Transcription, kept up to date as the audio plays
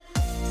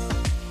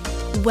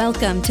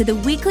Welcome to the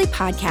weekly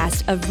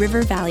podcast of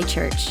River Valley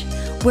Church.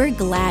 We're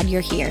glad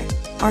you're here.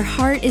 Our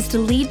heart is to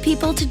lead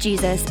people to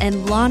Jesus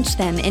and launch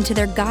them into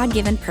their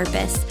God-given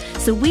purpose.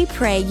 So we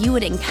pray you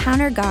would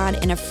encounter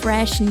God in a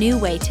fresh, new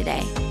way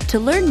today. To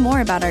learn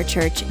more about our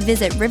church,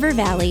 visit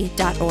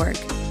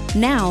rivervalley.org.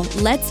 Now,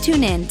 let's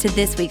tune in to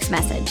this week's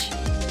message.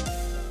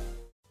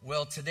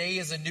 Well, today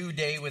is a new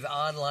day with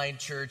online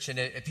church, and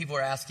people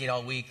are asking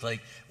all week, like,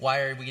 what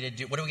are we going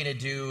to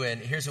do? And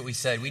here's what we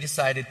said. We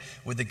decided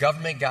with the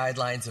government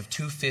guidelines of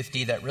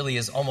 250, that really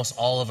is almost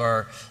all of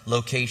our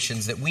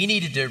locations, that we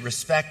needed to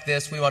respect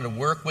this. We wanted to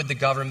work with the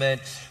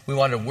government. We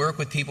wanted to work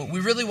with people.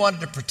 We really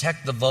wanted to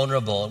protect the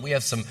vulnerable. And we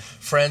have some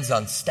friends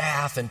on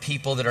staff and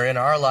people that are in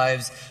our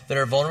lives that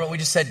are vulnerable. We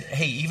just said,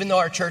 hey, even though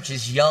our church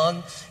is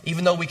young,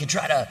 even though we could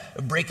try to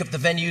break up the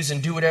venues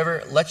and do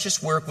whatever, let's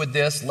just work with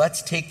this.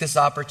 Let's take this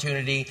opportunity,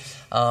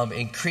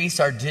 increase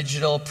our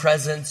digital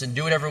presence and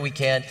do whatever we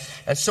can.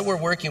 And so we're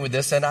working with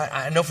this. And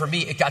I know for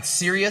me, it got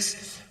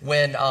serious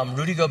when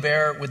Rudy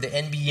Gobert with the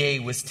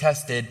NBA was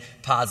tested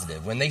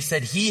positive. When they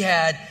said he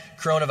had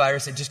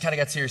coronavirus, it just kind of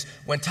got serious.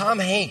 When Tom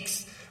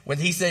Hanks, when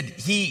he said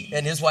he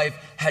and his wife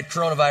had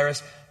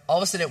coronavirus, all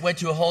of a sudden it went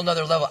to a whole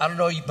nother level. I don't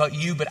know about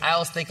you, but I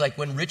always think like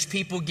when rich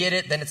people get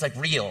it, then it's like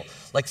real.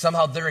 Like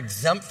somehow they're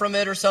exempt from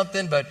it or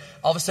something. But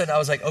all of a sudden I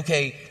was like,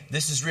 okay,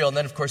 this is real. And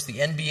then of course the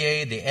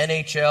NBA, the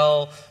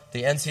NHL,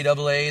 the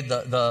NCAA,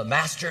 the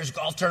Masters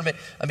golf tournament.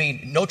 I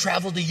mean, no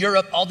travel to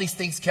Europe. All these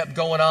things kept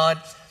going on.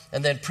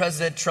 And then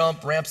President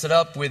Trump ramps it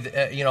up with,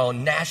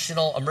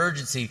 national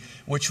emergency,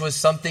 which was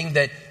something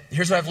that,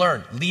 here's what I've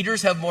learned.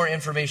 Leaders have more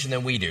information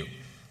than we do.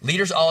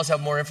 Leaders always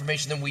have more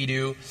information than we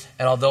do.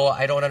 And although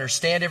I don't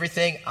understand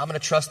everything, I'm going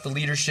to trust the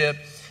leadership.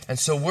 And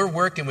so we're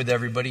working with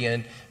everybody.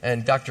 And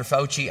Dr.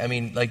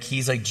 Fauci,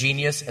 he's like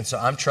genius. And so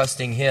I'm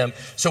trusting him.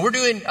 So we're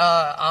doing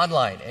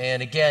online.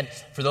 And again,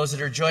 for those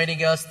that are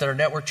joining us, that are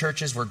network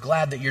churches, we're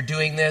glad that you're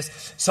doing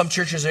this. Some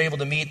churches are able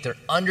to meet. They're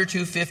under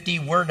 250.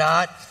 We're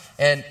not.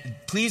 And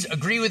please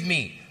agree with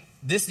me.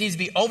 This needs to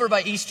be over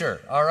by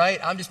Easter, all right?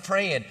 I'm just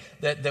praying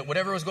that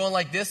whatever was going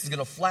like this is going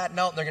to flatten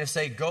out, and they're going to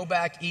say, go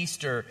back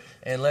Easter,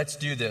 and let's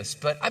do this.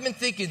 But I've been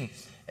thinking,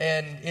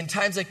 and in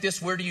times like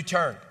this, where do you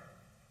turn?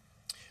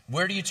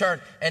 Where do you turn?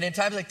 And in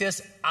times like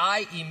this,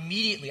 as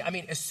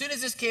soon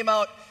as this came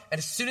out, and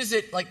as soon as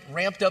it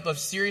ramped up of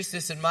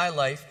seriousness in my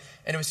life,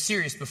 and it was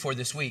serious before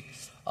this week,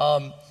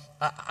 I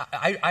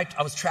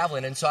was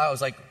traveling, and so I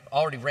was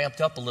already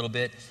ramped up a little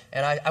bit,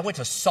 and I went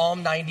to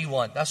Psalm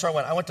 91. That's where I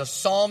went. I went to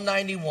Psalm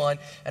 91,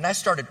 and I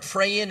started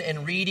praying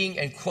and reading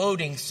and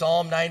quoting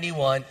Psalm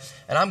 91,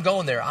 and I'm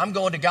going there. I'm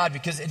going to God,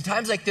 because in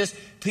times like this,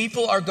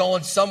 people are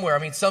going somewhere. I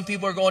mean, some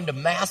people are going to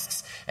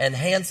masks and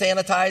hand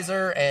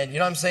sanitizer, and you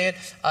know what I'm saying?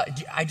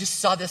 I just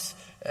saw this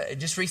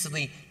just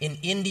recently in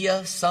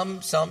India.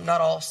 Some,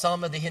 not all,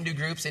 some of the Hindu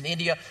groups in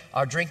India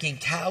are drinking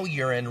cow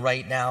urine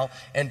right now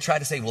and try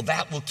to say, well,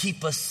 that will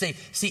keep us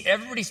safe. See,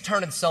 everybody's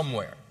turning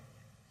somewhere.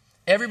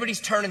 Everybody's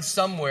turning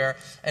somewhere,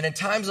 and in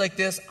times like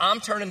this, I'm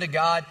turning to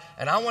God,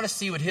 and I want to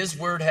see what His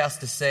Word has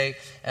to say,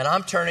 and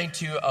I'm turning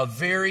to a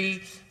very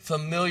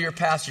familiar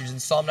passage in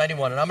Psalm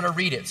 91, and I'm going to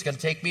read it. It's going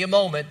to take me a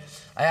moment.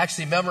 I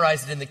actually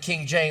memorized it in the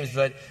King James,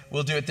 but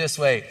we'll do it this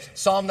way.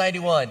 Psalm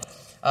 91,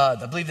 I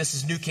believe this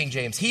is New King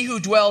James. He who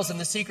dwells in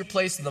the secret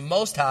place of the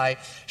Most High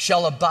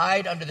shall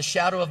abide under the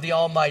shadow of the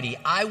Almighty.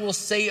 I will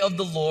say of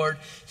the Lord,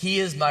 He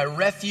is my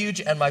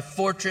refuge and my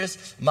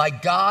fortress, my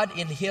God,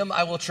 in Him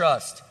I will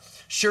trust.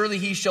 Surely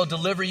He shall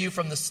deliver you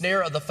from the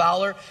snare of the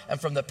fowler and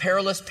from the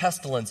perilous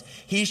pestilence.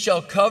 He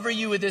shall cover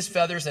you with His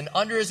feathers, and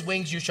under His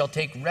wings you shall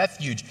take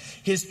refuge.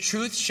 His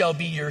truth shall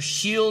be your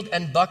shield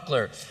and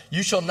buckler.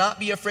 You shall not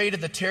be afraid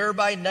of the terror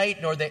by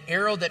night, nor the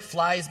arrow that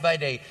flies by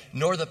day,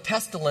 nor the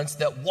pestilence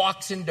that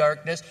walks in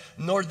darkness,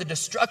 nor the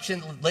destruction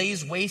that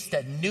lays waste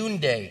at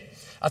noonday.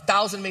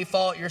 1,000 may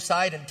fall at your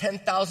side and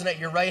 10,000 at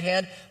your right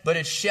hand, but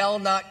it shall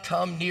not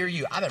come near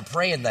you. I've been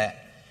praying that.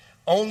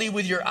 Only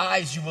with your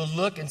eyes you will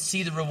look and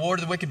see the reward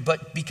of the wicked,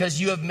 but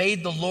because you have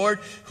made the Lord,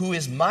 who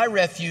is my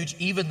refuge,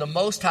 even the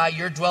Most High,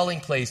 your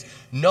dwelling place,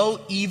 no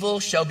evil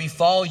shall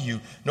befall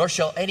you, nor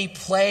shall any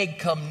plague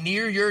come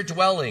near your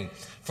dwelling.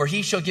 For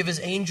He shall give His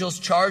angels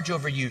charge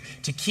over you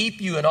to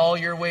keep you in all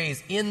your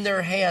ways. In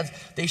their hands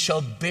they shall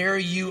bear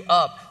you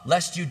up,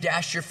 lest you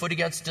dash your foot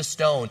against a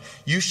stone.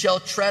 You shall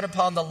tread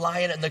upon the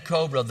lion and the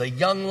cobra, the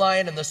young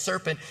lion and the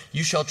serpent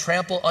you shall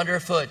trample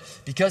underfoot.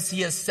 Because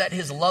He has set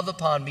His love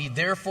upon me,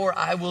 therefore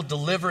I will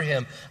deliver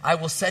him. I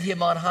will set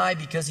him on high,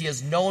 because he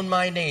has known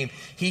my name.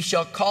 He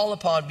shall call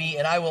upon me,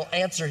 and I will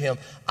answer him.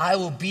 I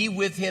will be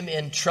with him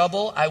in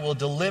trouble. I will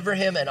deliver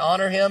him and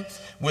honor him.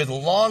 With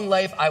long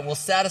life I will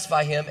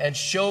satisfy him and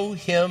show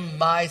him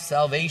my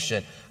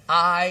salvation.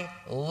 I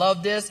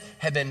love this,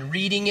 have been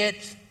reading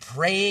it,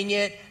 praying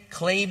it,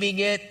 claiming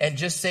it, and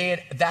just saying,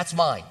 that's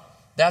mine.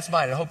 That's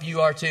mine. I hope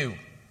you are too.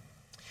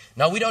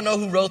 Now, we don't know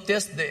who wrote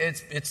this.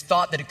 It's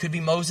thought that it could be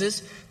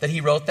Moses, that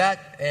he wrote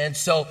that. And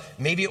so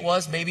maybe it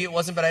was, maybe it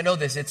wasn't, but I know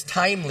this. It's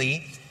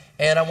timely.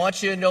 And I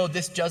want you to know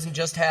this doesn't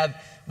just have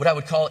what I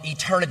would call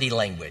eternity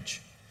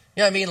language.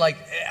 You know what I mean? Like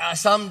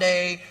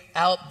someday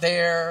out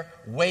there,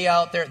 way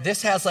out there.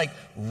 This has like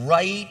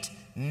right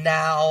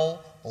now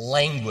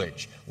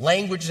language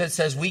that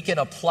says we can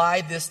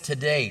apply this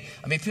today.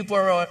 I mean, people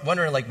are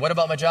wondering, like, what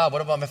about my job?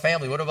 What about my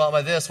family? What about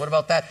my this? What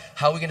about that?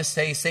 How are we going to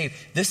stay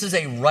safe? This is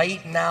a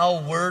right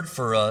now word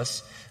for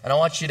us, and I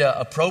want you to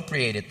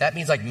appropriate it. That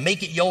means, like,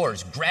 make it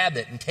yours, grab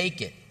it, and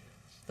take it.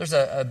 There's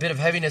a bit of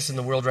heaviness in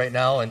the world right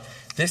now, and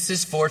this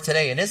is for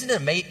today. And isn't it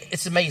amazing?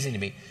 It's amazing to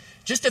me.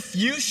 Just a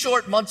few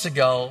short months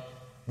ago,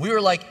 we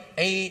were like,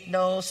 ain't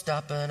no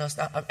stopping us.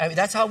 I mean,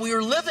 that's how we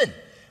were living.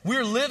 We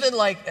were living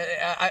like,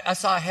 I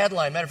saw a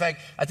headline. Matter of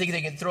fact, I think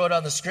they can throw it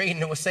on the screen.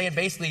 And it was saying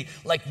basically,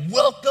 like,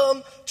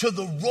 welcome to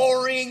the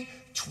roaring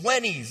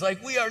 20s.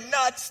 Like, we are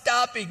not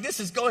stopping. This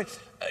is going,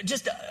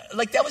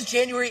 like that was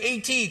January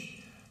 18th.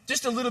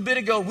 Just a little bit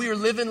ago, we were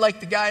living like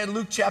the guy in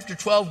Luke chapter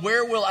 12.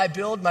 Where will I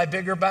build my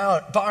bigger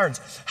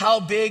barns? How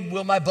big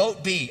will my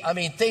boat be? I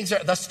mean,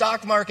 the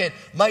stock market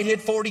might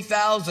hit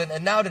 40,000.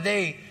 And now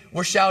today,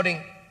 we're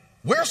shouting,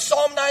 where's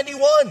Psalm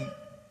 91?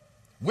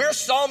 Where's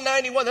Psalm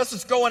 91? That's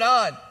what's going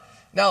on.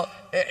 Now,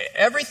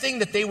 everything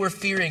that they were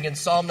fearing in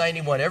Psalm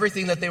 91,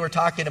 everything that they were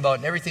talking about,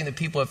 and everything that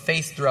people have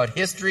faced throughout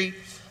history,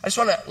 I just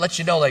want to let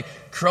you know, like,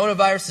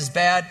 coronavirus is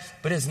bad,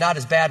 but it's not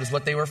as bad as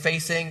what they were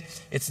facing.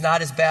 It's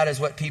not as bad as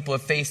what people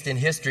have faced in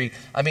history.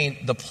 I mean,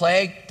 the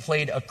plague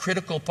played a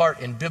critical part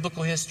in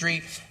biblical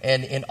history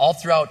and in all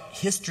throughout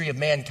history of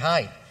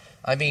mankind.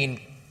 I mean,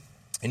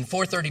 in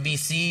 430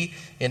 BC,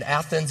 in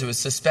Athens, it was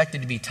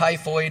suspected to be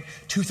typhoid.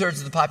 2/3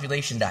 of the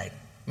population died.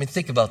 I mean,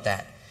 think about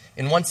that.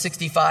 In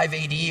 165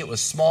 AD, it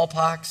was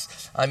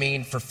smallpox. I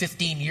mean, for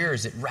 15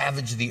 years, it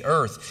ravaged the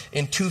earth.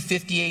 In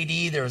 250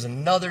 AD, there was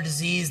another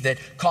disease that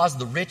caused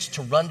the rich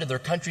to run to their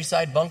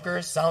countryside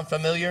bunkers. Sound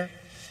familiar?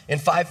 In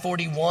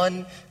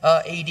 541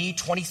 AD,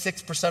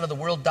 26% of the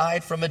world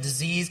died from a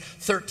disease.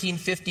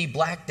 1350,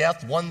 Black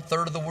Death,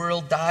 1/3 of the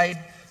world died.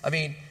 I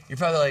mean, you're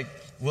probably like,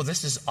 well,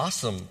 this is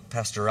awesome,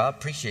 Pastor Rob.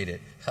 Appreciate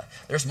it.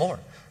 There's more.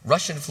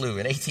 Russian flu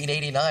in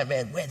 1889,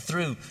 man, went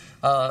through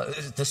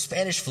the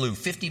Spanish flu,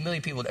 50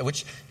 million people,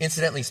 which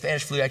incidentally,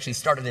 Spanish flu actually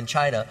started in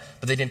China,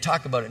 but they didn't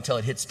talk about it until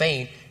it hit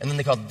Spain, and then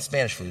they called it the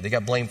Spanish flu. They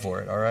got blamed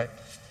for it, all right?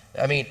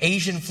 I mean,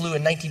 Asian flu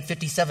in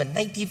 1957.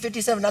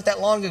 1957, not that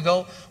long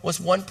ago, was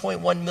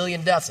 1.1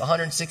 million deaths,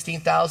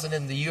 116,000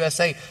 in the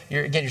USA.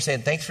 You're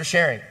saying, thanks for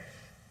sharing.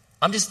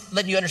 I'm just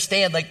letting you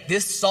understand, like,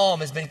 this psalm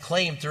has been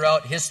claimed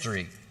throughout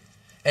history.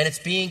 And it's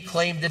being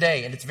claimed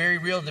today. And it's very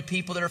real to the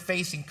people that are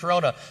facing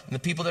corona and the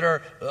people that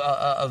are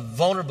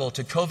vulnerable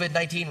to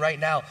COVID-19 right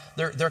now.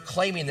 They're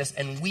claiming this,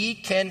 and we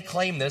can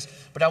claim this.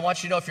 But I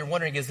want you to know, if you're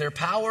wondering, is there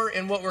power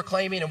in what we're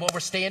claiming and what we're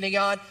standing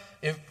on?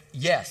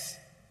 Yes,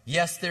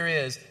 there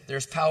is.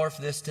 There's power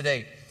for this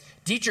today.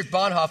 Dietrich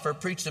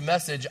Bonhoeffer preached a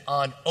message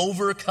on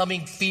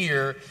overcoming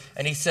fear,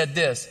 and he said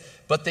this: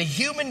 but the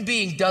human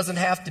being doesn't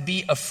have to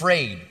be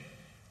afraid.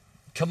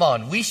 Come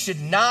on, we should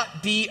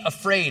not be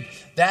afraid.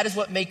 That is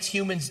what makes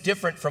humans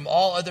different from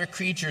all other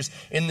creatures.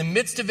 In the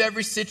midst of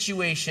every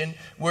situation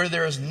where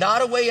there is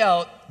not a way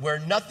out, where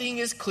nothing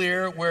is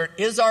clear, where it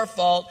is our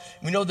fault,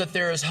 we know that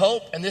there is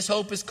hope, and this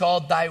hope is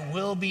called thy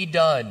will be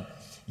done.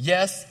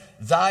 Yes,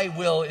 thy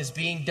will is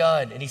being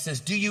done. And he says,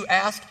 do you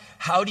ask,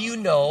 how do you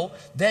know?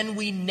 Then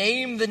we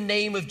name the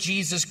name of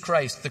Jesus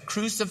Christ, the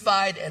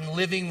crucified and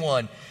living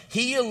one.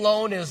 He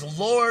alone is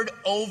Lord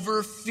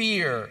over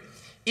fear.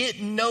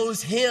 It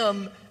knows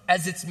him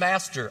as its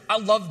master. I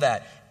love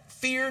that.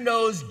 Fear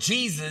knows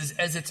Jesus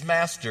as its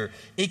master.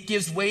 It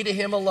gives way to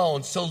him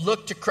alone. So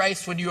look to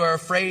Christ when you are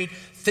afraid.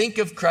 Think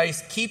of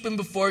Christ. Keep him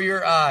before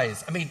your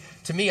eyes. I mean,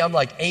 to me, I'm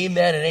like,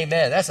 amen and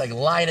amen. That's like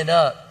lining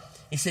up.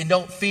 He said,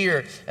 don't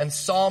fear. And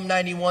Psalm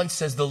 91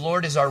 says, the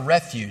Lord is our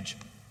refuge.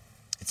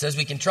 It says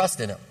we can trust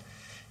in him.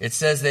 It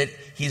says that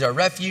he's our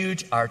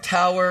refuge, our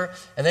tower.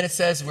 And then it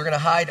says we're going to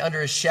hide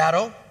under his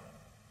shadow.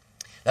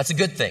 That's a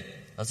good thing.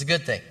 That's a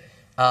good thing.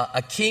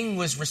 A king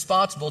was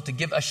responsible to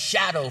give a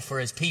shadow for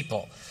his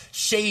people,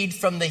 shade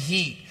from the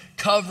heat,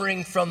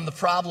 covering from the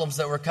problems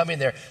that were coming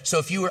there. So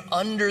if you were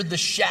under the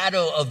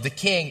shadow of the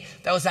king,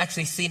 that was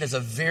actually seen as a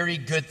very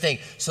good thing.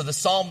 So the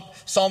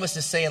psalmist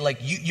is saying, like,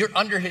 you're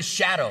under his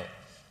shadow.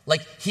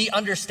 Like, he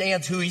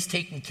understands who he's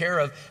taking care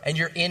of, and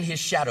you're in his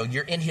shadow.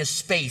 You're in his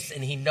space,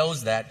 and he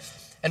knows that.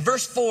 And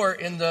verse 4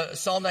 in the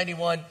Psalm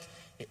 91,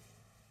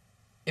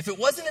 if it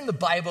wasn't in the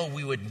Bible,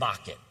 we would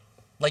mock it.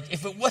 Like,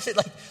 if it wasn't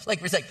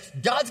like it's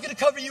like, God's going to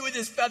cover you with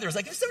his feathers.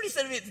 Like, if somebody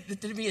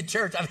said to me in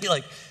church, I'd be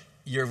like,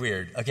 you're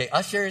weird. Okay,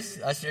 ushers,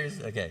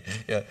 okay.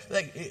 Yeah,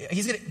 like,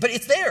 he's going to, but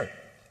it's there.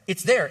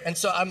 It's there. And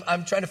so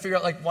I'm trying to figure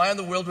out, like, why in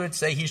the world would it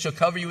say he shall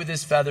cover you with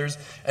his feathers,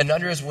 and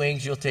under his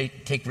wings you'll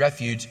take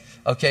refuge,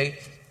 okay?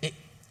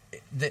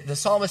 The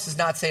psalmist is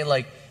not saying,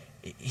 like,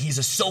 he's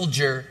a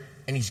soldier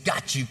and he's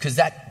got you, because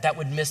that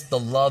would miss the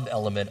love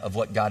element of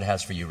what God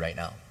has for you right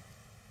now.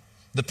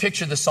 The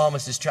picture the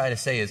psalmist is trying to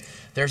say is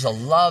there's a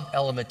love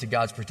element to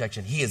God's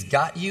protection. He has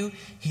got you.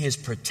 He is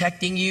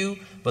protecting you.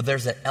 But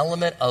there's an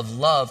element of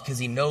love because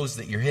he knows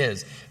that you're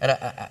his. And,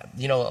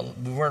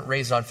 we weren't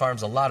raised on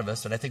farms, a lot of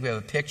us. And I think we have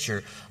a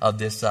picture of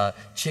this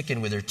chicken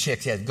with her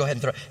chicks. Yeah, go ahead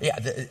and throw.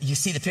 Yeah, you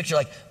see the picture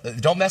like,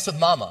 don't mess with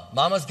mama.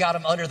 Mama's got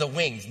him under the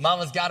wings.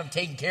 Mama's got him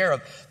taken care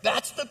of.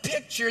 That's the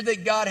picture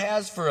that God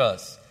has for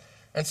us.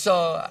 And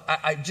so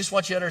I just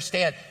want you to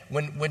understand,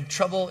 when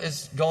trouble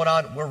is going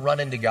on, we're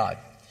running to God.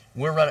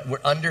 We're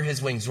under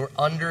his wings. We're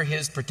under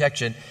his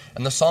protection.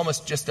 And the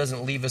psalmist just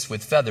doesn't leave us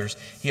with feathers.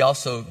 He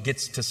also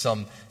gets to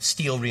some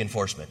steel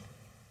reinforcement.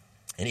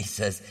 And he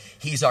says,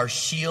 he's our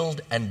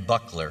shield and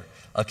buckler.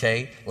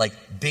 Okay? Like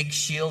big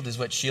shield is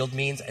what shield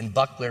means. And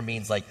buckler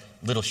means like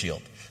little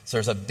shield. So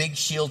there's a big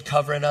shield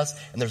covering us.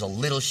 And there's a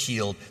little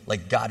shield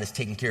like God is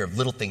taking care of.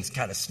 Little things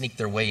kind of sneak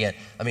their way in.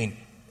 I mean,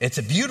 it's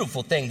a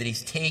beautiful thing that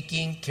he's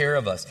taking care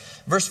of us.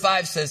 Verse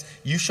 5 says,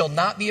 you shall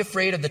not be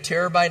afraid of the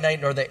terror by night,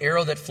 nor the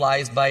arrow that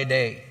flies by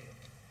day.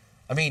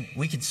 I mean,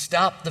 we can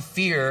stop the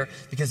fear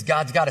because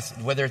God's got us,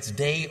 whether it's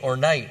day or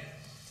night.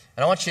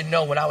 And I want you to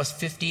know, when I was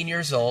 15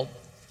 years old,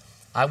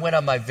 I went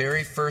on my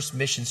very first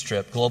missions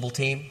trip, global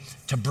team,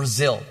 to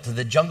Brazil, to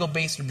the jungle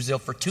basin of Brazil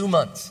for 2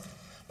 months.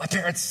 My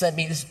parents sent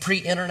me, this is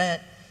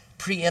pre-internet,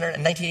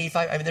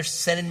 1985. I mean, they're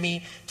sending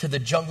me to the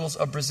jungles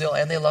of Brazil,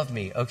 and they love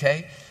me,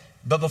 okay?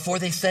 But before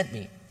they sent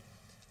me,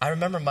 I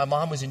remember my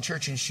mom was in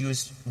church and she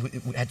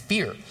had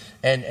fear.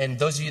 And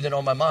those of you that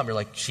know my mom, you're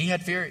like, she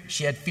had fear.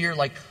 She had fear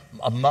like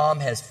a mom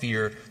has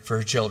fear for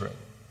her children.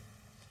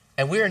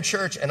 And we were in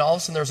church, and all of a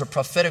sudden there was a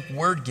prophetic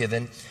word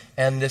given.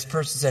 And this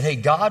person said, hey,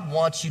 God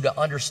wants you to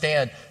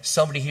understand,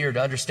 somebody here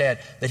to understand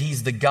that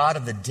he's the God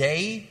of the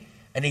day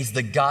and he's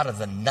the God of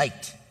the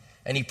night.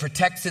 And he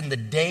protects in the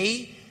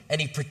day and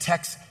he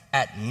protects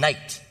at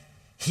night.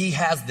 He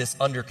has this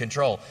under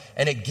control.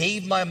 And it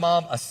gave my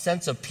mom a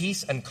sense of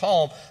peace and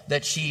calm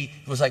that she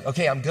was like,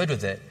 okay, I'm good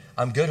with it.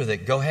 I'm good with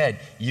it. Go ahead.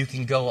 You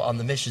can go on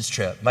the missions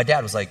trip. My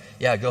dad was like,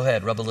 yeah, go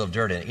ahead. Rub a little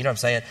dirt in it. You know what I'm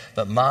saying?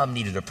 But mom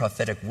needed a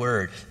prophetic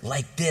word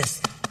like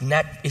this. And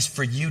that is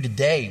for you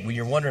today when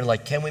you're wondering,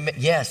 like, can we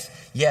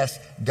yes,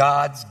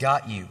 God's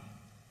got you.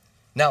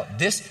 Now,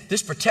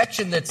 this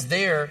protection that's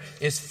there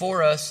is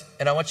for us.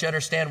 And I want you to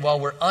understand, while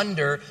we're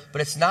under,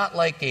 but it's not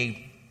like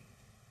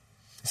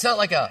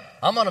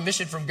I'm on a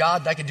mission from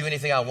God and I can do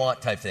anything I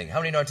want type thing. How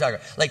many know what I'm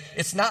talking about? Like,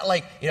 it's not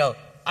like,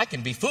 I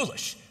can be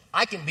foolish.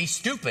 I can be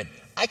stupid.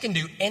 I can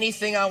do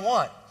anything I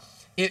want.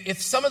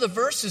 If some of the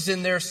verses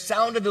in there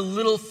sounded a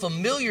little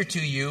familiar to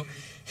you,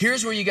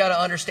 here's where you got to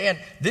understand.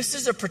 This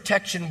is a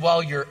protection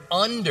while you're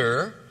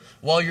under,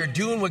 while you're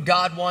doing what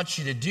God wants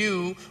you to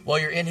do, while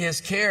you're in his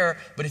care.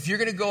 But if you're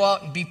going to go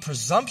out and be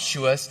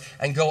presumptuous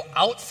and go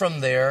out from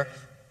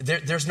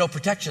there's no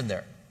protection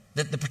there.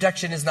 The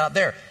protection is not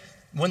there.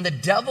 When the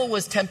devil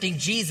was tempting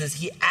Jesus,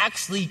 he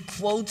actually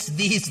quotes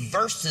these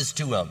verses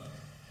to him.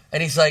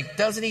 And he's like,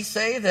 doesn't he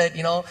say that,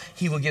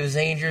 he will give his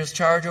angels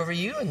charge over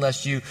you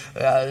unless you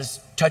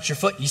touch your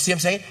foot? You see what I'm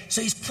saying?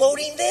 So he's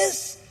quoting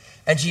this.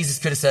 And Jesus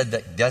could have said,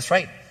 that's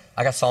right.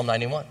 I got Psalm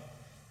 91.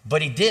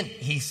 But he didn't.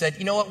 He said,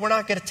 you know what? We're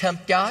not going to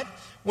tempt God.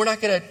 We're not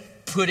going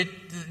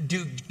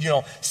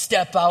to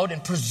step out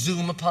and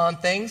presume upon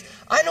things.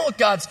 I know what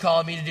God's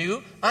called me to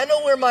do. I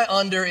know where my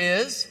under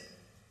is.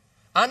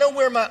 I'm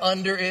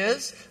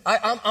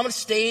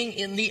staying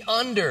in the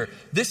under.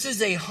 This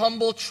is a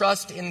humble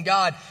trust in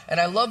God. And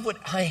I love what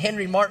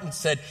Henry Martin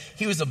said.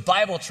 He was a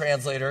Bible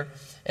translator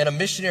and a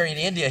missionary in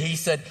India. He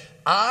said,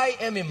 I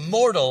am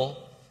immortal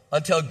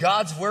until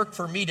God's work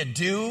for me to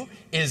do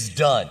is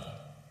done.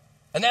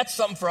 And that's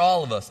something for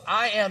all of us.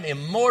 I am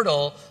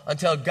immortal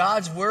until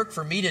God's work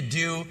for me to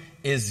do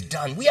is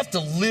done. We have to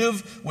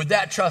live with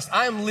that trust.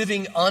 I am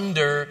living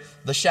under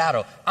the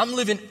shadow. I'm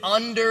living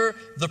under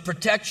the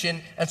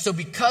protection. And so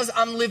because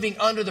I'm living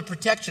under the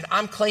protection,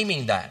 I'm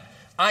claiming that.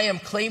 I am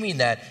claiming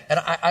that. And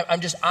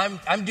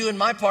I'm doing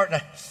my part.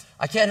 And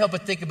I can't help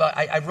but think about,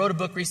 I wrote a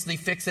book recently,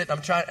 Fix It.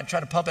 I'm trying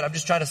to pump it. I'm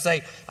just trying to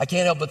say, I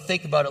can't help but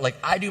think about it. Like,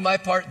 I do my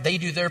part, they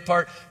do their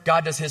part,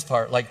 God does his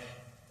part. Like,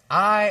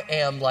 I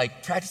am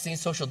like practicing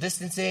social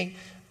distancing.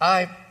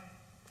 I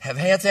have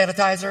hand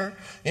sanitizer.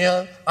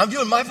 I'm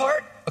doing my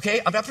part.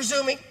 Okay, I'm not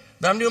presuming,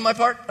 but I'm doing my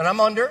part, and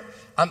I'm under.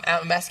 I'm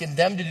asking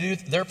them to do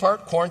their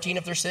part, quarantine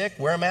if they're sick,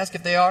 wear a mask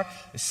if they are.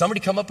 If somebody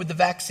come up with the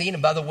vaccine,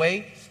 and by the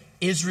way,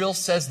 Israel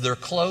says they're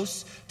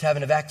close to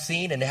having a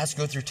vaccine, and it has to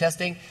go through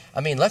testing.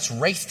 I mean, let's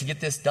race to get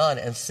this done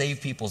and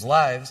save people's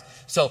lives.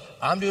 So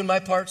I'm doing my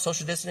part,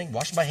 social distancing,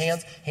 washing my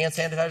hands, hand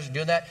sanitizer,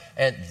 doing that,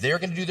 and they're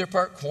going to do their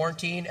part,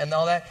 quarantine and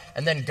all that,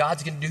 and then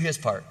God's going to do his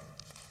part.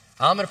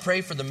 I'm going to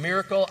pray for the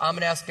miracle. I'm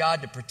going to ask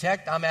God to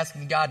protect. I'm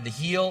asking God to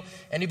heal.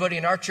 Anybody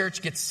in our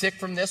church gets sick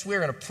from this,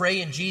 we're going to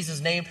pray in Jesus'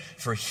 name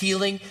for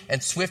healing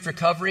and swift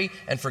recovery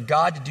and for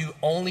God to do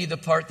only the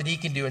part that he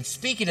can do. And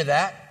speaking of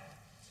that,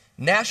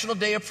 National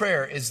Day of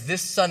Prayer is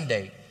this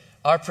Sunday.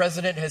 Our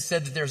president has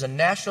said that there's a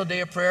National Day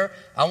of Prayer.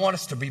 I want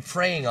us to be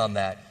praying on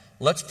that.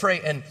 Let's pray.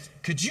 And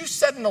could you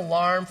set an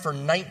alarm for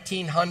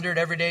 1900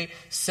 every day,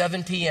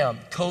 7 p.m.,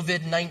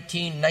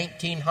 COVID-19,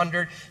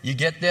 1900? You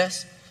get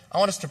this? I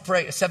want us to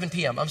pray, 7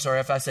 p.m. I'm sorry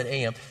if I said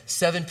a.m.,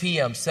 7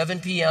 p.m.,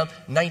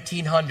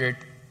 1900.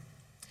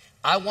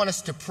 I want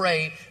us to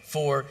pray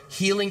for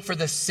healing for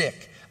the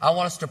sick. I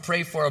want us to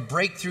pray for a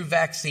breakthrough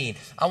vaccine.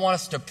 I want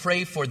us to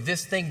pray for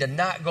this thing to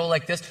not go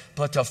like this,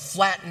 but to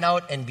flatten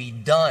out and be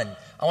done.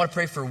 I want to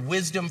pray for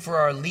wisdom for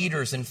our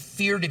leaders and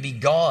fear to be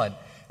gone.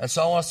 And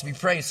so I want us to be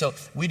praying. So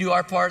we do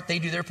our part, they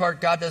do their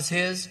part, God does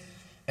his.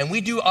 And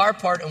we do our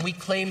part and we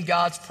claim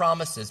God's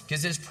promises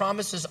because his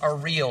promises are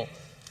real.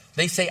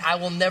 They say, I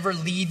will never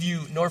leave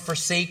you nor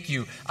forsake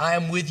you. I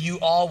am with you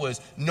always.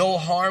 No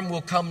harm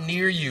will come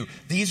near you.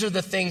 These are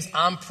the things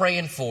I'm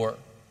praying for.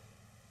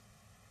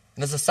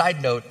 And as a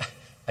side note,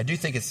 I do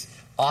think it's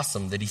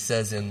awesome that he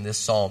says in this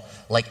psalm,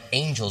 like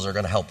angels are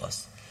going to help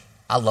us.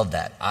 I love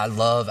that.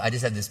 I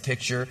just have this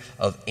picture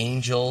of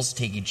angels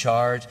taking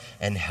charge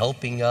and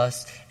helping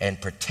us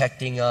and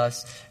protecting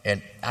us.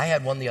 And I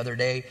had one the other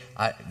day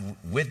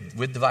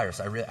with the virus.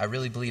 I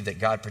really believe that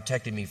God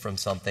protected me from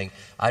something.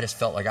 I just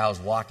felt like I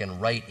was walking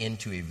right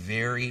into a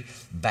very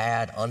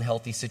bad,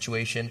 unhealthy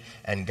situation.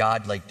 And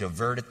God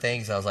diverted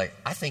things. I was like,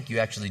 I think you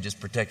actually just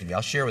protected me.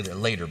 I'll share with it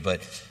later.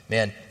 But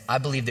man, I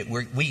believe that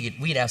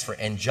we'd ask for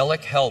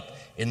angelic help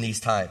in these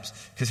times.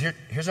 Because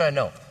here's what I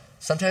know.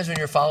 Sometimes when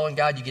you're following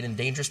God, you get in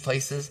dangerous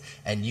places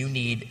and you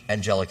need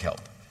angelic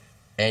help.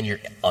 And you're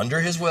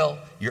under his will,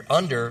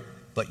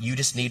 but you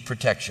just need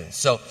protection.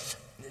 So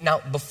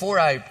now, before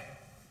I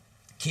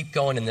keep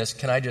going in this,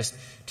 can I just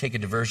take a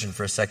diversion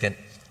for a second?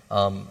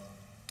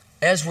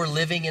 As we're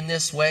living in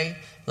this way,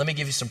 let me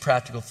give you some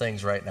practical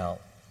things right now.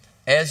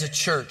 As a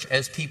church,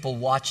 as people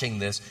watching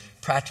this,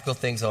 practical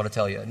things I want to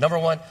tell you. Number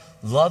one,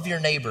 love your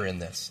neighbor in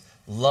this.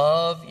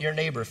 Love your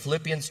neighbor.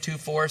 Philippians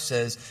 2:4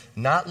 says,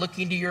 not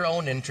looking to your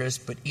own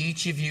interest, but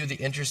each of you the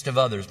interest of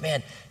others.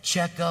 Man,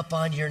 check up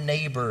on your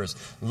neighbors.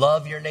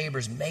 Love your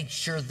neighbors. Make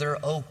sure they're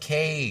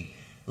okay.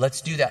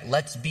 Let's do that.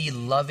 Let's be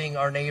loving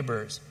our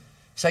neighbors.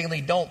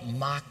 Secondly, don't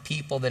mock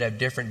people that have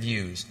different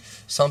views.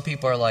 Some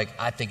people are like,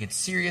 I think it's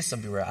serious.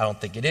 Some people are, I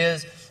don't think it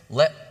is.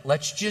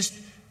 Let's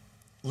just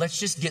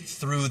get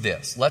through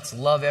this. Let's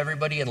love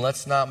everybody and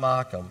let's not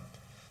mock them.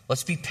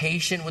 Let's be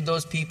patient with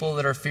those people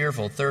that are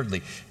fearful.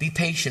 Thirdly, be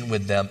patient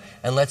with them,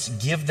 and let's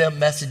give them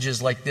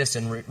messages like this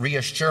and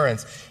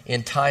reassurance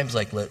in times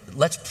like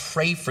let's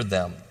pray for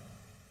them.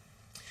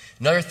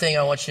 Another thing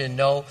I want you to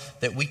know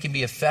that we can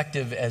be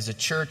effective as a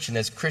church and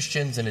as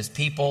Christians and as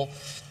people,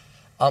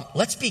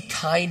 let's be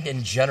kind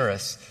and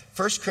generous.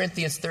 1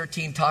 Corinthians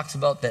 13 talks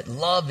about that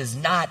love is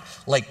not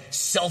like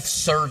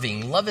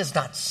self-serving. Love is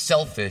not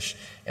selfish.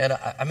 And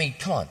I mean,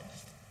 come on.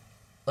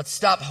 Let's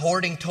stop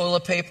hoarding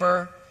toilet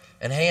paper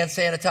and hand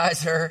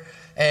sanitizer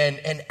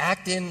and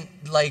acting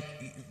like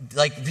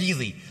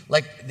really,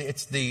 like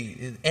it's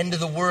the end of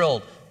the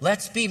world.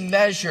 Let's be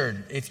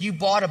measured. If you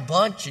bought a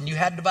bunch and you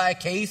had to buy a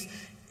case,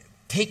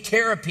 take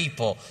care of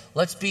people.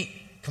 Let's be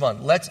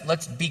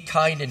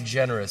kind and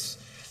generous.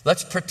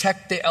 Let's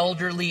protect the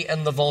elderly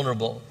and the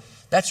vulnerable.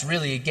 That's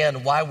really,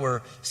 again, why we're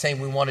saying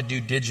we want to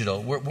do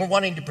digital. We're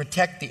wanting to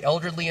protect the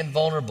elderly and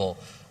vulnerable.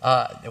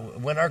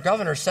 When our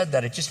governor said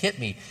that, it just hit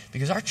me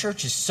because our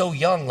church is so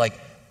young.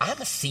 I'm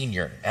a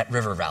senior at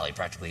River Valley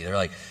practically. They're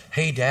like,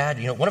 hey,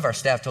 Dad, one of our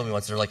staff told me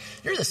once, they're like,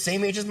 you're the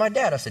same age as my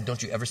dad. I said,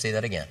 don't you ever say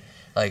that again.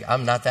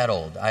 I'm not that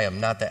old. I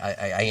am not that.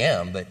 I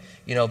am,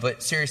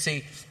 but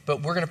seriously,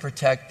 but we're going to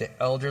protect the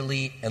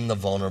elderly and the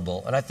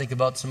vulnerable. And I think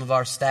about some of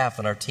our staff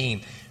and our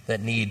team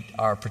that need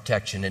our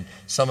protection and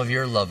some of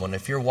your loved one.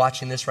 If you're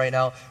watching this right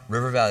now,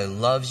 River Valley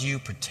loves you,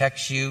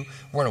 protects you.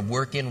 We're going to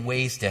work in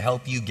ways to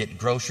help you get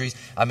groceries.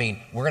 I mean,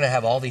 we're going to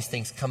have all these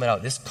things coming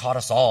out. This caught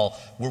us all.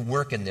 We're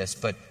working this,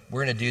 but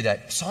we're going to do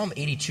that. Psalm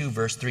 82,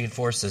 verse 3 and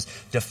 4 says,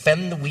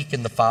 defend the weak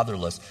and the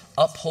fatherless,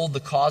 uphold the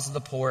cause of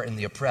the poor and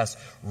the oppressed,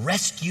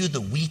 rescue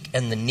the weak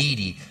and the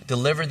needy,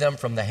 deliver them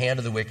from the hand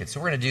of the wicked. So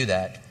we're going to do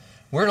that.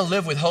 We're going to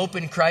live with hope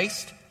in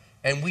Christ.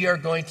 And we are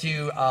going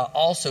to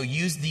also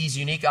use these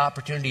unique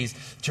opportunities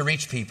to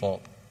reach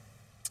people.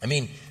 I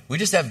mean, we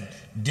just have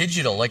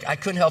digital. I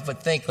couldn't help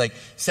but think, 2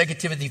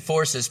 Timothy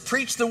 4 says,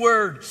 preach the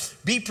word,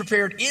 be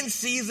prepared in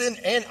season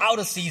and out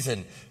of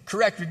season.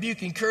 Correct,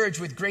 rebuke, encourage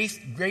with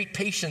great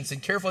patience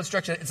and careful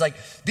instruction. It's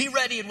be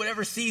ready in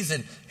whatever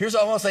season. Here's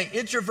what I want to say.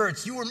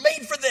 Introverts, you were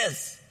made for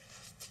this.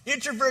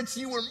 Introverts,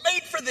 you were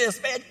made for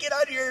this. Man, get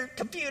on your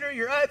computer,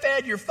 your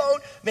iPad, your phone.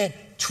 Man,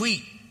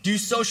 tweet. Do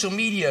social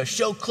media,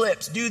 show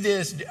clips, do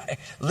this.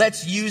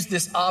 Let's use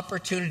this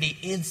opportunity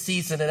in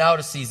season and out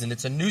of season.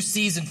 It's a new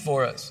season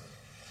for us.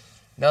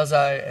 Now,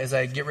 as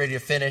I get ready to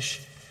finish,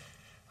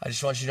 I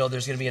just want you to know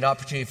there's going to be an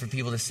opportunity for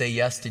people to say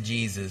yes to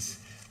Jesus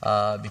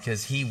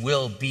because he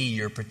will be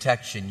your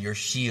protection, your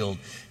shield,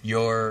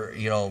 your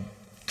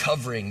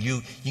covering.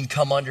 You can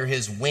come under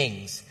his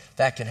wings.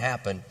 That can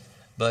happen.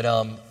 But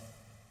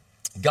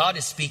God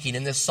is speaking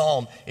in this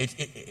psalm.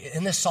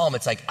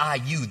 It's like I,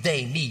 you,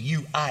 they, me,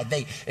 you, I,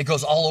 they. It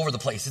goes all over the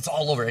place. It's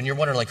all over. And you're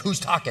wondering, like, who's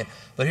talking?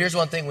 But here's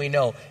one thing we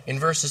know. In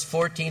verses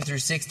 14 through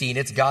 16,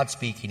 it's God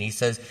speaking. He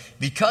says,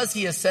 because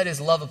he has set his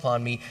love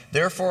upon me,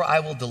 therefore I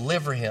will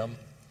deliver him.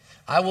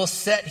 I will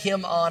set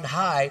him on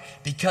high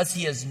because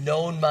he has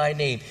known my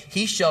name.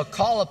 He shall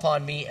call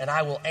upon me and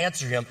I will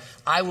answer him.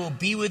 I will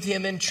be with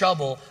him in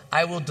trouble.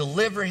 I will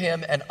deliver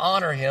him and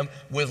honor him.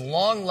 With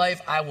long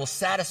life I will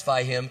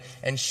satisfy him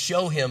and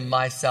show him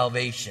my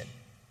salvation.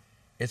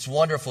 It's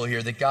wonderful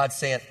here that God's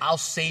saying, I'll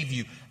save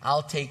you.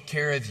 I'll take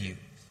care of you.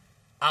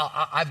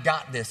 I've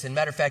got this. And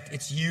matter of fact,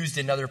 it's used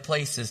in other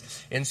places.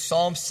 In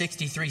Psalm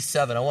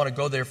 63:7, I want to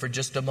go there for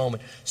just a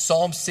moment.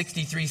 Psalm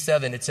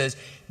 63:7, it says,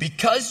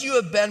 because you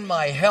have been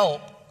my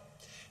help,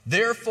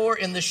 therefore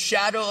in the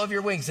shadow of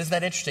your wings. Isn't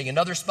that interesting?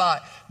 Another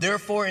spot.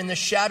 Therefore in the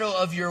shadow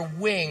of your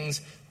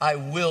wings, I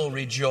will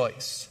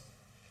rejoice.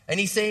 And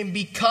he's saying,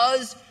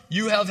 because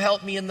you have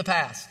helped me in the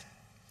past.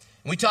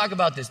 And we talk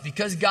about this,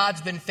 because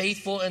God's been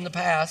faithful in the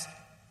past.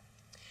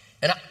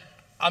 And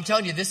I'm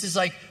telling you, this is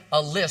like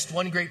a list.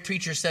 One great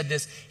preacher said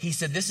this. He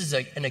said, this is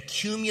an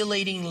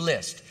accumulating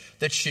list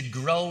that should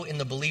grow in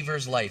the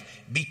believer's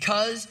life.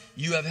 Because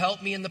you have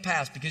helped me in the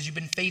past, because you've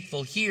been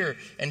faithful here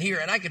and here.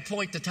 And I could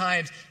point to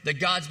times that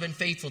God's been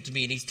faithful to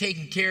me, and he's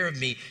taken care of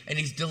me, and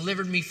he's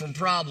delivered me from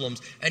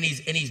problems, and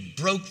he's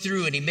broke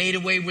through, and he made a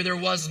way where there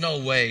was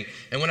no way.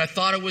 And when I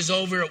thought it was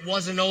over, it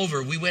wasn't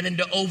over. We went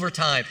into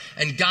overtime,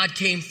 and God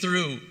came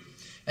through.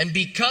 And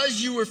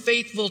because you were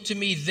faithful to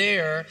me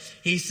there,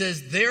 he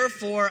says,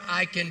 therefore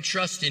I can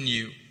trust in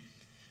you.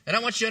 And I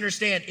want you to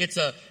understand, it's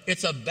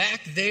a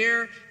back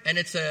there and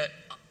it's a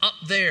up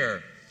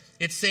there.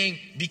 It's saying,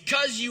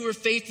 because you were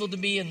faithful to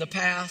me in the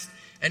past,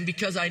 and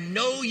because I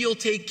know you'll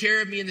take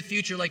care of me in the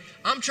future, like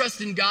I'm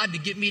trusting God to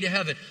get me to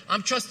heaven.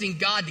 I'm trusting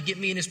God to get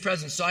me in his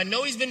presence. So I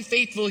know he's been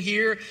faithful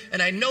here,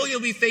 and I know he'll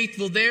be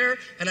faithful there,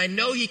 and I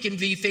know he can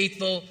be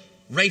faithful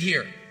right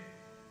here.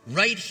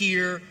 Right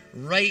here,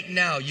 right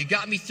now. You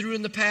got me through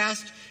in the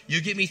past. You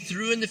get me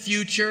through in the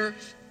future.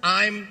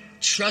 I'm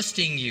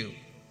trusting you.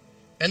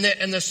 And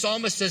the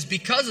psalmist says,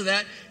 because of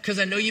that, because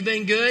I know you've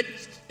been good,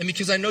 and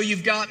because I know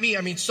you've got me.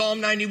 I mean,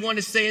 Psalm 91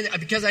 is saying,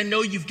 because I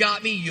know you've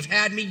got me, you've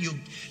had me,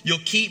 you'll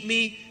keep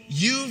me.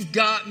 You've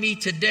got me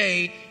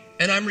today,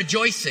 and I'm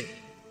rejoicing.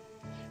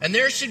 And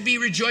there should be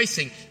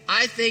rejoicing.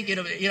 I think,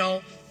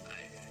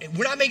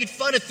 we're not making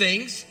fun of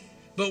things,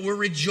 but we're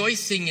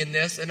rejoicing in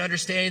this and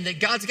understanding that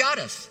God's got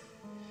us.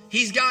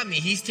 He's got me.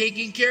 He's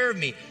taking care of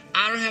me.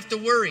 I don't have to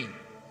worry.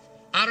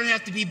 I don't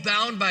have to be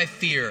bound by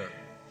fear.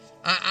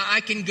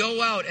 I can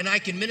go out and I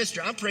can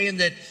minister. I'm praying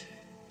that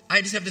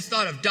I just have this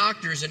thought of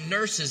doctors and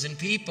nurses and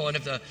people. And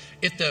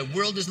if the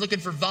world is looking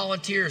for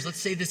volunteers, let's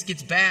say this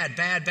gets bad,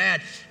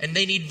 and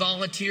they need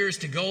volunteers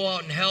to go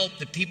out and help,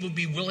 that people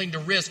be willing to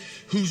risk.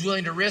 Who's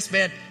willing to risk,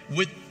 man?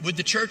 Would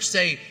the church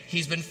say,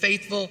 he's been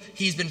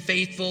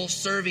faithful,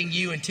 serving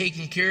you and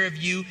taking care of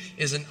you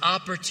is an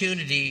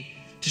opportunity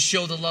to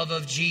show the love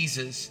of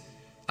Jesus.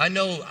 I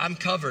know I'm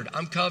covered.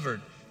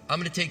 I'm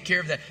going to take care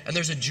of that. And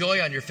there's a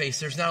joy on your face.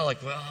 There's not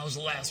like, well, I was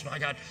the last one. I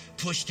got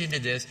pushed into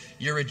this.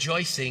 You're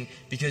rejoicing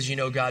because you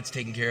know God's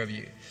taking care of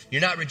you. You're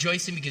not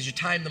rejoicing because you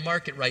timed the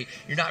market right.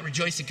 You're not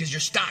rejoicing because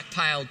you're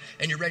stockpiled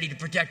and you're ready to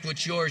protect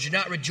what's yours. You're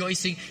not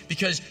rejoicing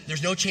because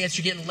there's no chance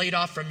you're getting laid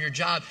off from your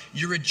job.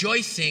 You're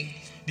rejoicing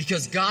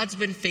because God's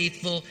been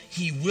faithful.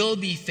 He will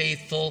be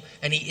faithful,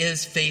 and he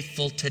is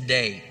faithful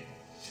today.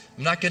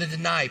 I'm not going to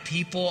deny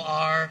people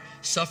are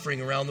suffering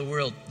around the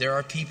world. There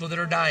are people that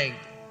are dying.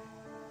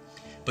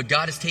 But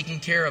God is taking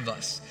care of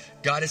us.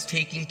 God is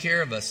taking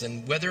care of us.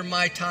 And whether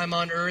my time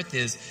on earth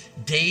is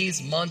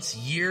days, months,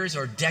 years,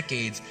 or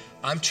decades,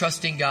 I'm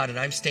trusting God and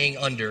I'm staying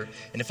under.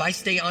 And if I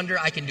stay under,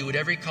 I can do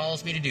whatever he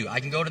calls me to do.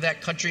 I can go to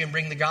that country and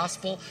bring the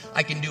gospel.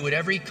 I can do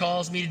whatever he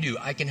calls me to do.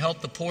 I can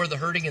help the poor, the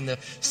hurting, and the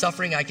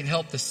suffering. I can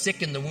help the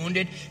sick and the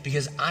wounded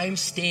because I'm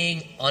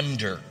staying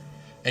under.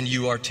 And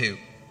you are too.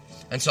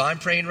 And so I'm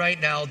praying right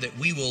now that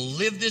we will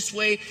live this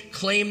way,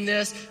 claim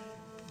this,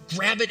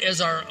 grab it as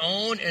our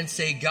own and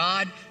say,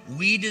 God,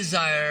 we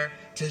desire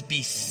to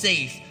be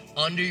safe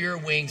under your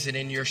wings and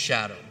in your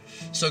shadow.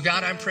 So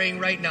God, I'm praying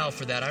right now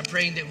for that. I'm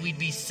praying that we'd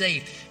be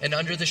safe and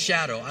under the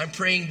shadow. I'm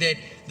praying that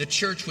the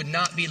church would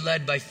not be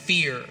led by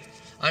fear.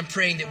 I'm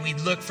praying that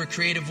we'd look for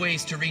creative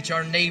ways to reach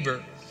our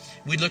neighbor.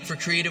 We'd look for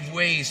creative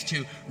ways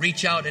to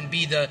reach out and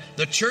be the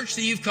church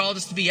that you've called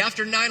us to be.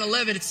 After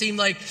 9/11, it seemed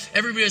like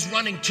everybody was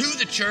running to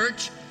the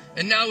church.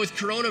 And now with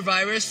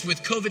coronavirus,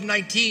 with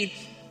COVID-19,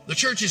 the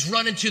church is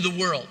running to the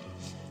world.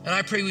 And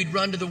I pray we'd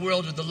run to the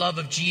world with the love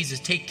of Jesus,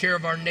 take care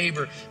of our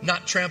neighbor,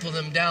 not trample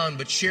them down,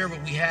 but share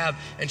what we have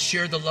and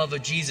share the love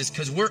of Jesus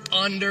because we're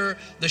under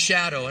the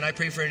shadow. And I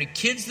pray for any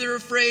kids that are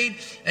afraid,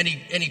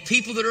 any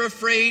people that are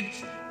afraid,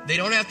 they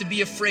don't have to be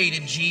afraid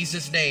in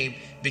Jesus' name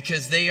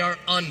because they are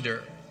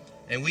under.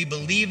 And we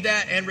believe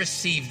that and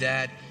receive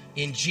that.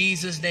 In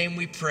Jesus' name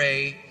we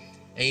pray.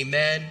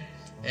 Amen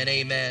and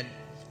amen.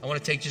 I want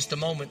to take just a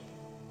moment.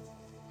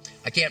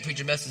 I can't preach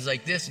a message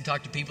like this and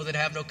talk to people that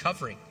have no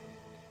covering.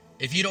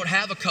 If you don't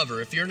have a cover,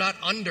 if you're not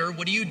under,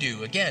 what do you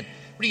do? Again,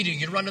 what do?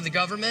 You run to the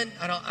government?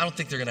 I don't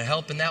think they're going to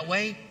help in that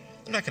way.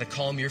 They're not going to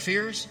calm your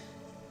fears.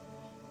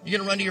 You're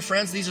going to run to your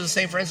friends. These are the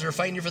same friends that are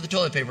fighting you for the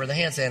toilet paper and the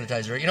hand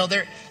sanitizer. You know,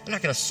 they're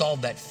not going to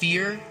solve that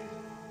fear.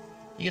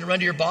 You're going to run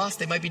to your boss.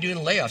 They might be doing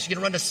layoffs. You're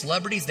going to run to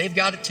celebrities. They've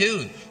got it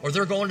too. Or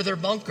they're going to their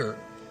bunker.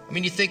 I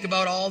mean, you think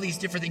about all these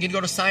different things. You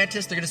go to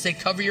scientists. They're going to say,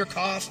 cover your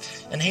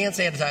cough and hand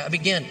sanitizer. I mean,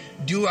 again,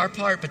 do our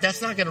part. But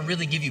that's not going to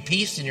really give you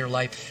peace in your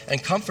life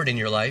and comfort in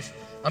your life.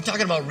 I'm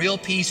talking about real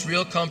peace,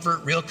 real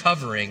comfort, real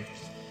covering.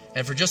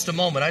 And for just a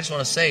moment, I just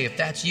want to say, if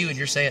that's you and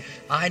you're saying,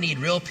 I need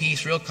real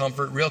peace, real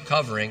comfort, real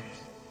covering,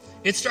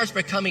 it starts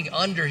by coming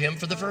under him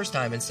for the first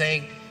time and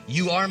saying,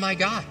 you are my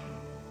God.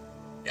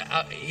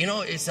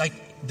 It's like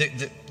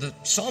the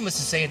psalmist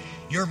is saying,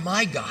 you're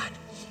my God.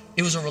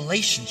 It was a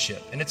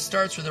relationship, and it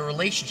starts with a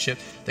relationship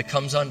that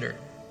comes under.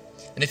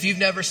 And if you've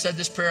never said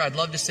this prayer, I'd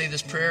love to say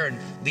this prayer and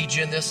lead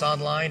you in this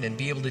online and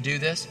be able to do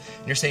this.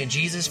 And you're saying,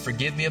 Jesus,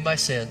 forgive me of my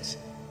sins.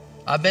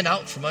 I've been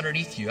out from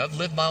underneath you. I've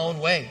lived my own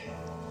way.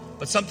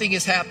 But something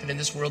has happened in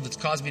this world that's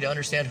caused me to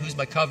understand who's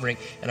my covering,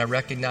 and I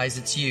recognize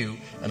it's you,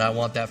 and I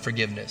want that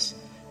forgiveness.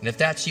 And if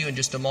that's you, in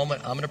just a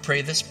moment, I'm going to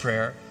pray this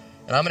prayer,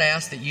 and I'm going to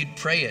ask that you'd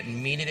pray it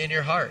and mean it in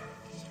your heart,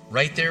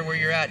 right there where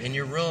you're at, in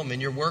your room,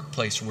 in your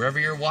workplace, wherever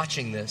you're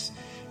watching this,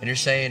 and you're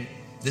saying,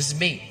 this is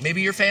me.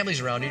 Maybe your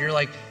family's around you, and you're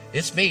like,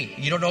 it's me.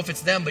 You don't know if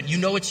it's them, but you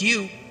know it's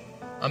you.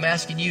 I'm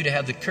asking you to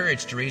have the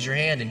courage to raise your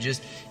hand and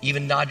just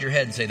even nod your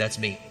head and say, that's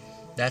me.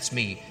 That's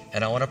me,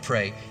 and I want to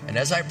pray. And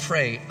as I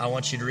pray, I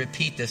want you to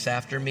repeat this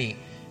after me.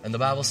 And the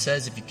Bible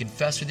says if you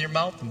confess with your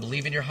mouth and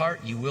believe in your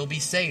heart, you will be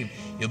saved.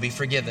 You'll be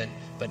forgiven.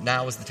 But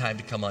now is the time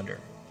to come under.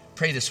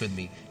 Pray this with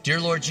me. Dear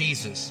Lord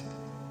Jesus,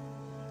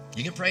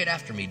 you can pray it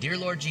after me. Dear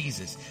Lord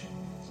Jesus,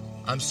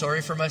 I'm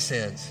sorry for my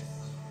sins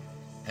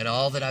and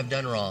all that I've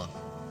done wrong.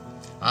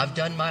 I've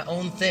done my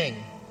own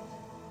thing,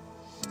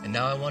 and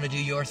now I want to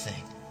do your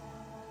thing.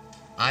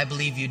 I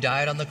believe you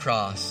died on the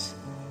cross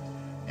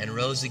and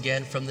rose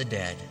again from the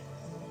dead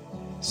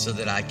so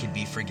that I could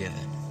be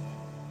forgiven.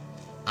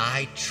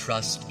 I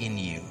trust in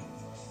you.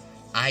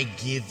 I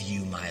give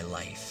you my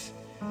life,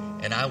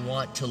 and I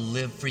want to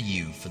live for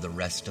you for the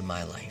rest of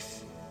my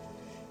life.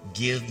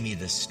 Give me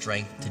the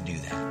strength to do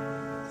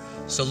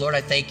that. So, Lord,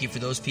 I thank you for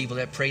those people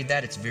that prayed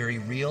that. It's very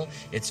real.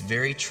 It's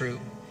very true.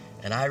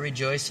 And I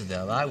rejoice with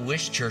them. I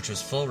wish church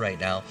was full right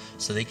now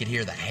so they could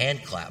hear the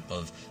hand clap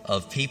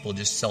of people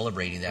just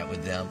celebrating that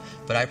with them.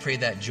 But I pray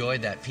that joy,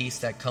 that peace,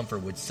 that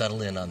comfort would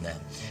settle in on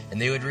them. And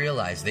they would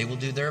realize they will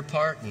do their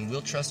part and we'll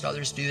trust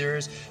others to do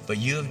theirs. But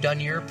you have done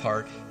your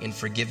part in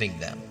forgiving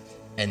them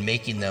and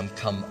making them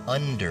come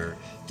under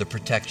the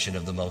protection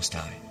of the Most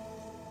High.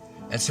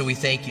 And so we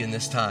thank you in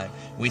this time.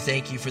 We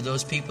thank you for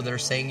those people that are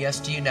saying yes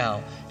to you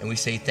now. And we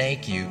say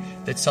thank you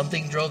that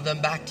something drove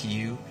them back to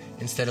you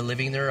instead of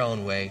living their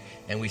own way.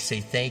 And we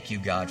say thank you,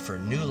 God, for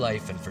new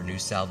life and for new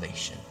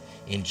salvation.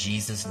 In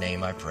Jesus'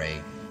 name I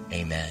pray,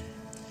 amen.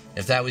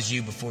 If that was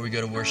you, before we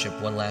go to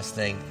worship, one last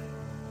thing.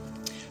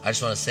 I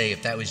just want to say,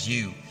 if that was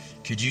you,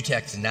 could you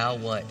text now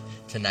what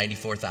to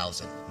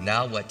 94,000?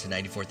 Now what to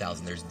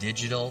 94,000? There's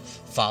digital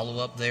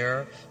follow-up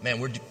there.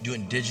 Man, we're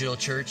doing digital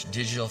church,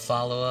 digital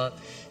follow-up.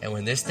 And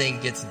when this thing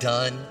gets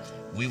done,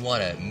 we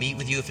want to meet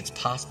with you if it's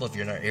possible, if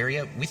you're in our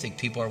area. We think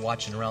people are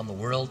watching around the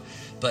world.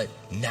 But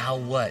now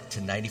what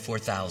to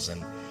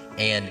 94,000?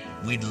 And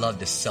we'd love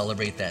to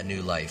celebrate that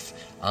new life.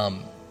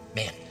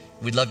 Man,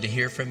 we'd love to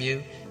hear from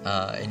you.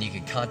 And you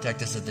can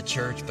contact us at the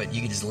church. But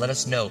you can just let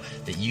us know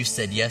that you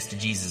said yes to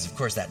Jesus. Of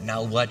course, that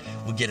now what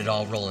will get it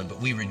all rolling. But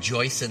we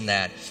rejoice in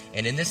that.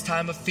 And in this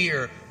time of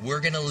fear, we're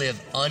going to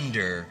live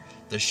under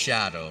the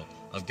shadow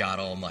of God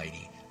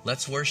Almighty.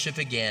 Let's worship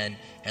again,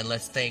 and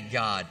let's thank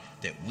God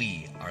that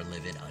we are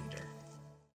living under.